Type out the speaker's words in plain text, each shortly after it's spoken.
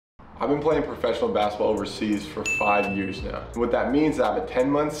I've been playing professional basketball overseas for 5 years now. And what that means is I have a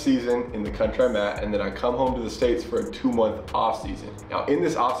 10-month season in the country I'm at, and then I come home to the States for a 2-month off season. Now in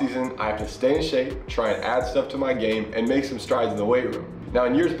this off season, I have to stay in shape, try and add stuff to my game, and make some strides in the weight room. Now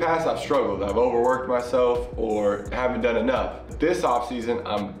in years past, I've struggled. I've overworked myself or haven't done enough. This off season,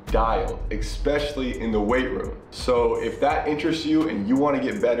 I'm dialed, especially in the weight room. So if that interests you and you want to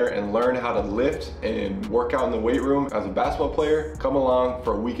get better and learn how to lift and work out in the weight room as a basketball player, come along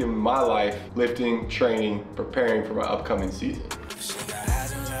for a week in my life, lifting, training, preparing for my upcoming season. She got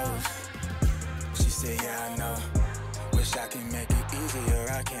highs and lows. She said, yeah, I know. Wish I could make it easier.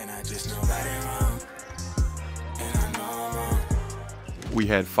 I can't. I just know right and wrong. And I know I'm wrong. We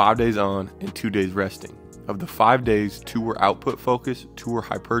had 5 days on and 2 days resting. Of the 5 days, 2 were output focused, 2 were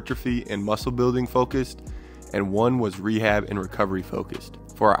hypertrophy and muscle building focused, and 1 was rehab and recovery focused.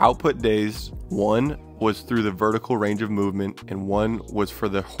 For our output days, 1 was through the vertical range of movement and 1 was for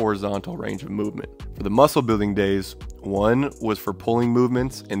the horizontal range of movement. For the muscle building days, 1 was for pulling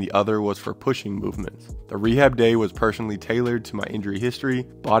movements and the other was for pushing movements. The rehab day was personally tailored to my injury history,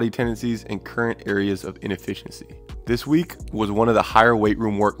 body tendencies, and current areas of inefficiency. This week was one of the higher weight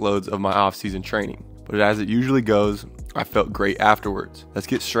room workloads of my off-season training, but as it usually goes, I felt great afterwards. Let's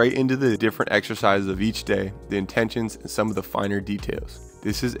get straight into the different exercises of each day, the intentions, and some of the finer details.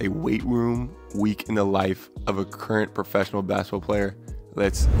 This is a weight room week in the life of a current professional basketball player.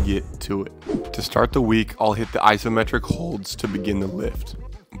 Let's get to it. To start the week, I'll hit the isometric holds to begin the lift,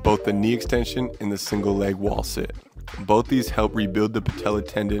 both the knee extension and the single leg wall sit. Both these help rebuild the patella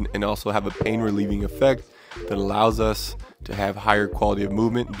tendon and also have a pain relieving effect that allows us to have higher quality of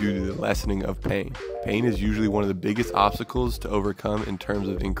movement due to the lessening of pain. Pain is usually one of the biggest obstacles to overcome in terms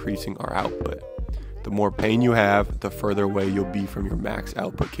of increasing our output. The more pain you have, the further away you'll be from your max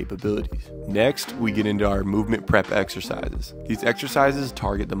output capabilities. Next, we get into our movement prep exercises. These exercises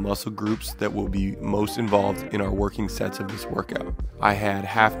target the muscle groups that will be most involved in our working sets of this workout. I had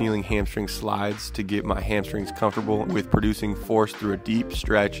half kneeling hamstring slides to get my hamstrings comfortable with producing force through a deep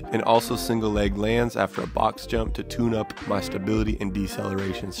stretch, and also single leg lands after a box jump to tune up my stability and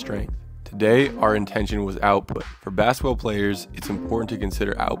deceleration strength. Today, our intention was output. For basketball players, it's important to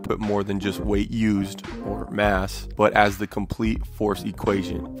consider output more than just weight used or mass, but as the complete force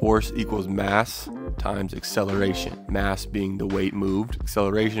equation. Force equals mass times acceleration. Mass being the weight moved,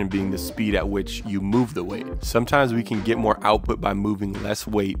 acceleration being the speed at which you move the weight. Sometimes we can get more output by moving less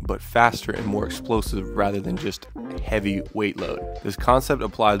weight, but faster and more explosive rather than just heavy weight load. This concept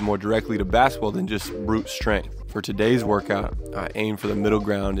applies more directly to basketball than just brute strength. For today's workout, I aimed for the middle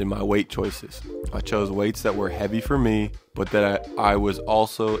ground in my weight choices. I chose weights that were heavy for me, but that I was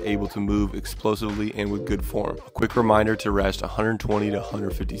also able to move explosively and with good form. A quick reminder to rest 120 to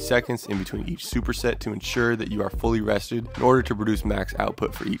 150 seconds in between each superset to ensure that you are fully rested in order to produce max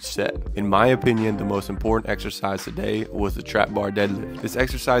output for each set. In my opinion, the most important exercise today was the trap bar deadlift. This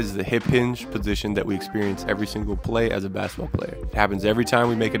exercise is the hip hinge position that we experience every single play as a basketball player. It happens every time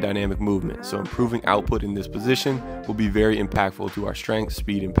we make a dynamic movement, so improving output in this position will be very impactful to our strength,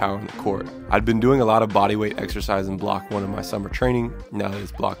 speed, and power on the court. I'd been doing a lot of bodyweight exercise in block 1 of my summer training. Now that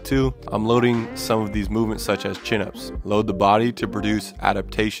it's block 2, I'm loading some of these movements such as chin-ups. Load the body to produce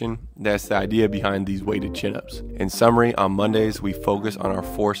adaptation. That's the idea behind these weighted chin-ups. In summary, on Mondays, we focus on our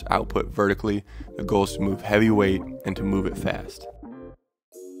force output vertically. The goal is to move heavy weight and to move it fast.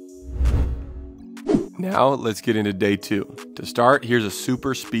 Now let's get into day 2. To start, here's a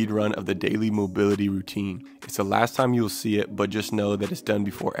super speed run of the daily mobility routine. It's the last time you'll see it, but just know that it's done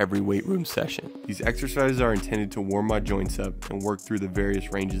before every weight room session. These exercises are intended to warm my joints up and work through the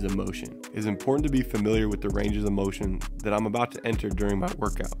various ranges of motion. It is important to be familiar with the ranges of motion that I'm about to enter during my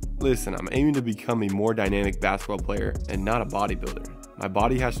workout. Listen, I'm aiming to become a more dynamic basketball player and not a bodybuilder. My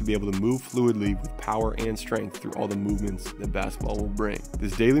body has to be able to move fluidly with power and strength through all the movements that basketball will bring.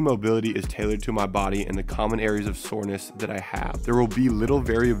 This daily mobility is tailored to my body and the common areas of soreness that I have. There will be little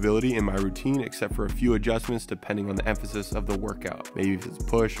variability in my routine except for a few adjustments depending on the emphasis of the workout. Maybe if it's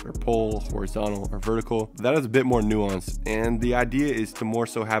push or pull, horizontal or vertical. That is a bit more nuanced, and the idea is to more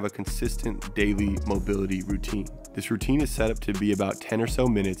so have a consistent daily mobility routine. This routine is set up to be about 10 or so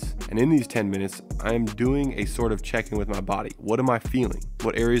minutes, and in these 10 minutes, I am doing a sort of check-in with my body. What am I feeling?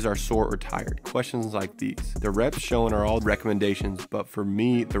 What areas are sore or tired? Questions like these. The reps shown are all recommendations, but for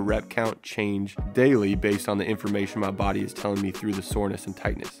me, the rep count change daily based on the information my body is telling me through the soreness and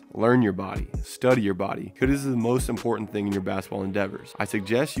tightness. Learn your body, study your body, because this is the most important thing in your basketball endeavors. I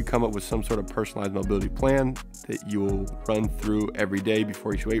suggest you come up with some sort of personalized mobility plan that you'll run through every day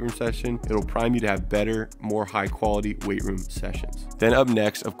before each weight room session. It'll prime you to have better, more high quality weight room sessions. Then up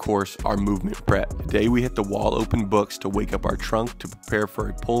next, of course, our movement prep. Today we hit the wall open books to wake up our trunk to prepare for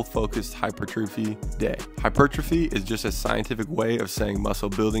a pull-focused hypertrophy day. Hypertrophy is just a scientific way of saying muscle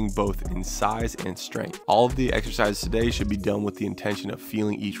building both in size and strength. All of the exercises today should be done with the intention of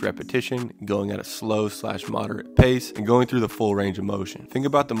feeling each repetition, going at a slow/moderate pace, and going through the full range of motion. Think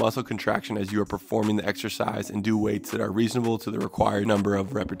about the muscle contraction as you are performing the exercise and do weights that are reasonable to the required number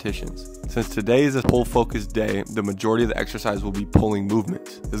of repetitions. Since today is a pull-focused day, the majority of the exercise will be pulling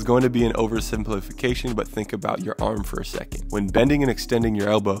movements. This is going to be an oversimplification, but think about your arm for a second. When bending and extending your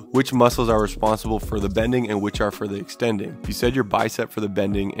elbow, which muscles are responsible for the bending and which are for the extending? If you said your bicep for the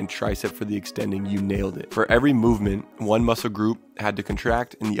bending and tricep for the extending, you nailed it. For every movement, one muscle group had to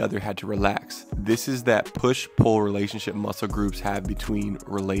contract and the other had to relax. This is that push-pull relationship muscle groups have between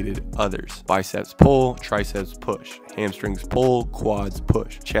related others. Biceps pull, triceps push, hamstrings pull, quads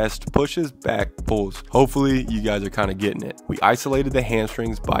push, chest pushes, back pulls. Hopefully you guys are kind of getting it. We isolated the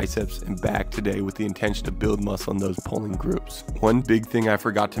hamstrings, biceps, and back today with the intention to build muscle in those pulling groups. One big thing I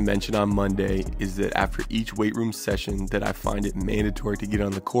forgot to mention on Monday is that after each weight room session that I find it mandatory to get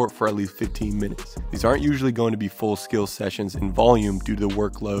on the court for at least 15 minutes. These aren't usually going to be full skill sessions in volume due to the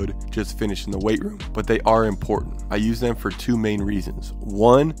workload just finishing the weight room, but they are important. I use them for two main reasons.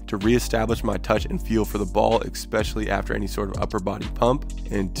 One, to reestablish my touch and feel for the ball, especially after any sort of upper body pump,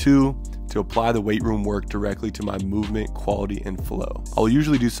 and two, to apply the weight room work directly to my movement, quality, and flow. I'll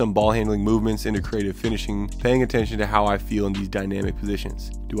usually do some ball handling movements into creative finishing, paying attention to how I feel in these dynamic positions.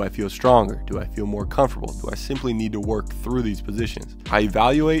 Do I feel stronger? Do I feel more comfortable? Do I simply need to work through these positions? I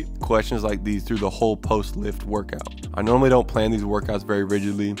evaluate questions like these through the whole post-lift workout. I normally don't plan these workouts very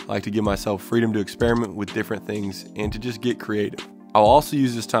rigidly. I like to give myself freedom to experiment with different things and to just get creative. I'll also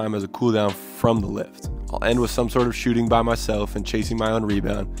use this time as a cool down from the lift. I'll end with some sort of shooting by myself and chasing my own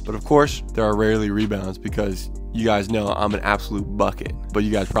rebound, but of course there are rarely rebounds because you guys know I'm an absolute bucket, but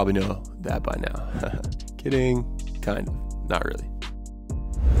you guys probably know that by now. Kidding, kind of, not really.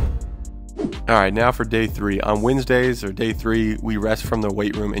 Alright, now for day 3. On Wednesdays or day 3, we rest from the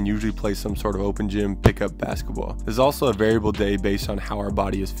weight room and usually play some sort of open gym pickup basketball. This is also a variable day based on how our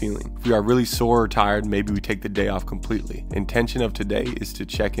body is feeling. If we are really sore or tired, maybe we take the day off completely. Intention of today is to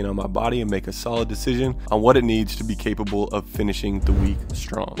check in on my body and make a solid decision on what it needs to be capable of finishing the week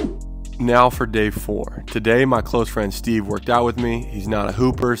strong. Now for day 4. Today, my close friend Steve worked out with me. He's not a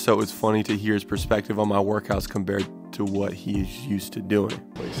hooper, so it was funny to hear his perspective on my workouts compared to what he is used to doing.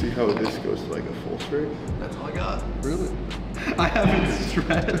 Like, see how this goes to like a full straight? That's all I got. Really? I haven't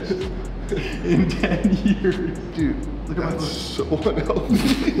stretched in 10 years. Dude, Look at my that's foot. so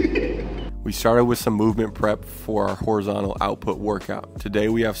unhealthy. We started with some movement prep for our horizontal output workout. Today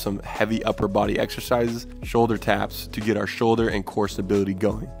we have some heavy upper body exercises, shoulder taps to get our shoulder and core stability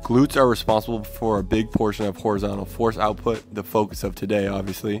going. Glutes are responsible for a big portion of horizontal force output, the focus of today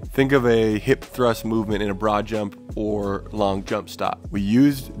obviously. Think of a hip thrust movement in a broad jump or long jump stop. We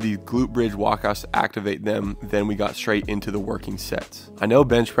used the glute bridge walkouts to activate them, then we got straight into the working sets. I know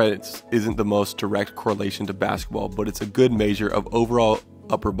bench press isn't the most direct correlation to basketball, but it's a good measure of overall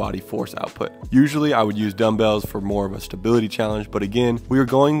upper body force output. Usually I would use dumbbells for more of a stability challenge, but again, we were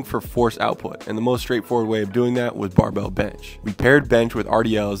going for force output, and the most straightforward way of doing that was barbell bench. We paired bench with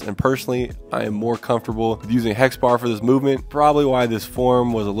RDLs, and personally, I am more comfortable with using hex bar for this movement, probably why this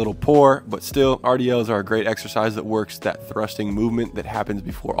form was a little poor, but still, RDLs are a great exercise that works that thrusting movement that happens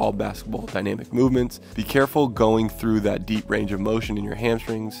before all basketball dynamic movements. Be careful going through that deep range of motion in your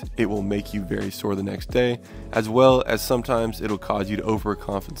hamstrings. It will make you very sore the next day, as well as sometimes it'll cause you to overcompensate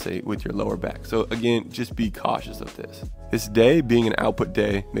with your lower back. So again, just be cautious of this. This day being an output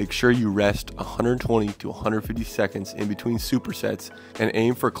day, make sure you rest 120 to 150 seconds in between supersets and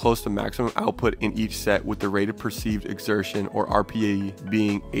aim for close to maximum output in each set with the rate of perceived exertion or RPE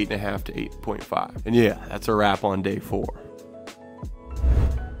being 8.5 to 8.5. And yeah, that's a wrap on day 4.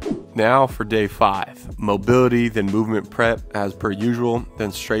 Now for day 5, mobility, then movement prep as per usual,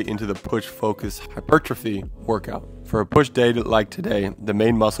 then straight into the push focus hypertrophy workout. For a push day like today, the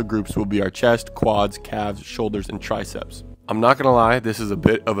main muscle groups will be our chest, quads, calves, shoulders, and triceps. I'm not gonna lie, this is a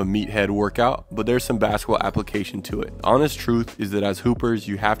bit of a meathead workout, but there's some basketball application to it. Honest truth is that as hoopers,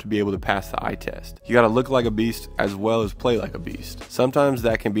 you have to be able to pass the eye test. You gotta look like a beast as well as play like a beast. Sometimes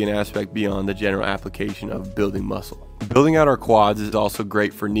that can be an aspect beyond the general application of building muscle. Building out our quads is also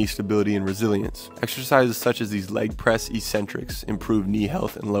great for knee stability and resilience. Exercises such as these leg press eccentrics improve knee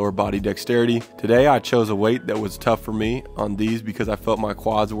health and lower body dexterity. Today I chose a weight that was tough for me on these because I felt my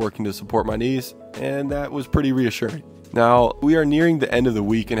quads working to support my knees, and that was pretty reassuring. Now, we are nearing the end of the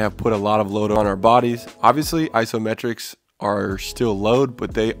week and have put a lot of load on our bodies. Obviously, isometrics are still load,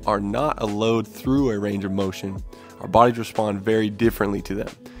 but they are not a load through a range of motion. our bodies respond very differently to them.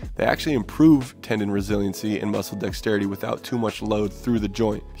 They actually improve tendon resiliency and muscle dexterity without too much load through the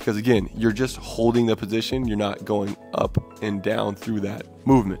joint. Because again, you're just holding the position, you're not going up and down through that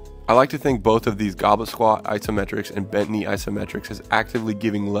movement. I like to think both of these goblet squat isometrics and bent knee isometrics as actively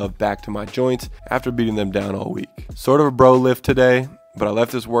giving love back to my joints after beating them down all week. Sort of a bro lift today, but I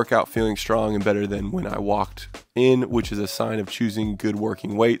left this workout feeling strong and better than when I walked in, which is a sign of choosing good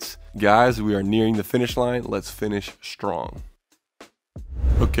working weights. Guys, we are nearing the finish line. Let's finish strong.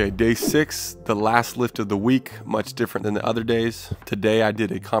 Okay, day 6, the last lift of the week, much different than the other days. Today I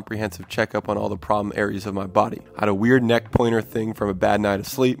did a comprehensive checkup on all the problem areas of my body. I had a weird neck pointer thing from a bad night of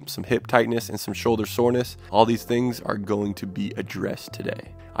sleep, some hip tightness, and some shoulder soreness. All these things are going to be addressed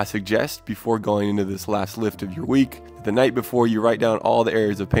today. I suggest before going into this last lift of your week, that the night before you write down all the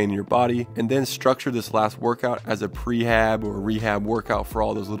areas of pain in your body and then structure this last workout as a prehab or rehab workout for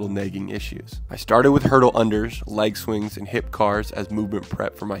all those little nagging issues. I started with hurdle unders, leg swings, and hip cars as movement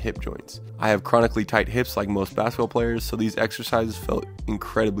prep for my hip joints. I have chronically tight hips like most basketball players, so these exercises felt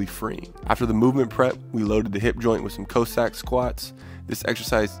incredibly freeing. After the movement prep, we loaded the hip joint with some Cossack squats. This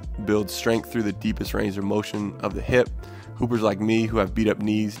exercise builds strength through the deepest range of motion of the hip. Hoopers like me who have beat up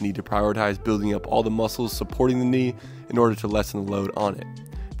knees need to prioritize building up all the muscles supporting the knee in order to lessen the load on it.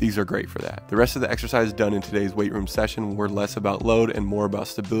 These are great for that. The rest of the exercises done in today's weight room session were less about load and more about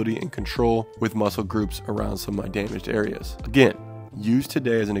stability and control with muscle groups around some of my damaged areas. Again, use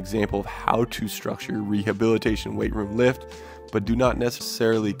today as an example of how to structure your rehabilitation weight room lift, but do not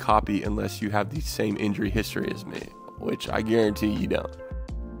necessarily copy unless you have the same injury history as me, which I guarantee you don't.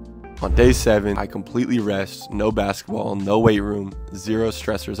 On day 7, I completely rest, no basketball, no weight room, 0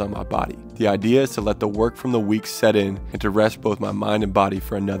 stressors on my body. The idea is to let the work from the week set in and to rest both my mind and body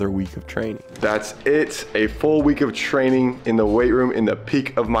for another week of training. That's it. A full week of training in the weight room in the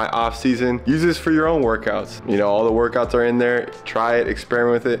peak of my off season. Use this for your own workouts. You know, all the workouts are in there. Try it,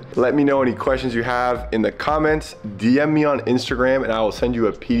 experiment with it. Let me know any questions you have in the comments. DM me on Instagram and I will send you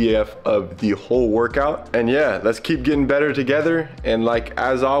a PDF of the whole workout. And yeah, let's keep getting better together. And like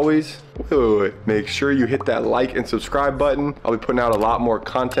as always, make sure you hit that like and subscribe button. I'll be putting out a lot more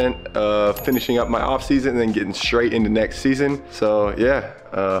content, finishing up my off season and then getting straight into next season. So yeah,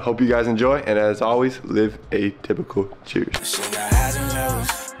 hope you guys enjoy. And as always, live atypical. Cheers. She got highs and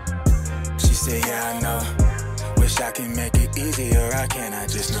lows. She said, yeah, I know. Wish I could make it easier. I can. I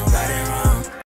just know right and wrong.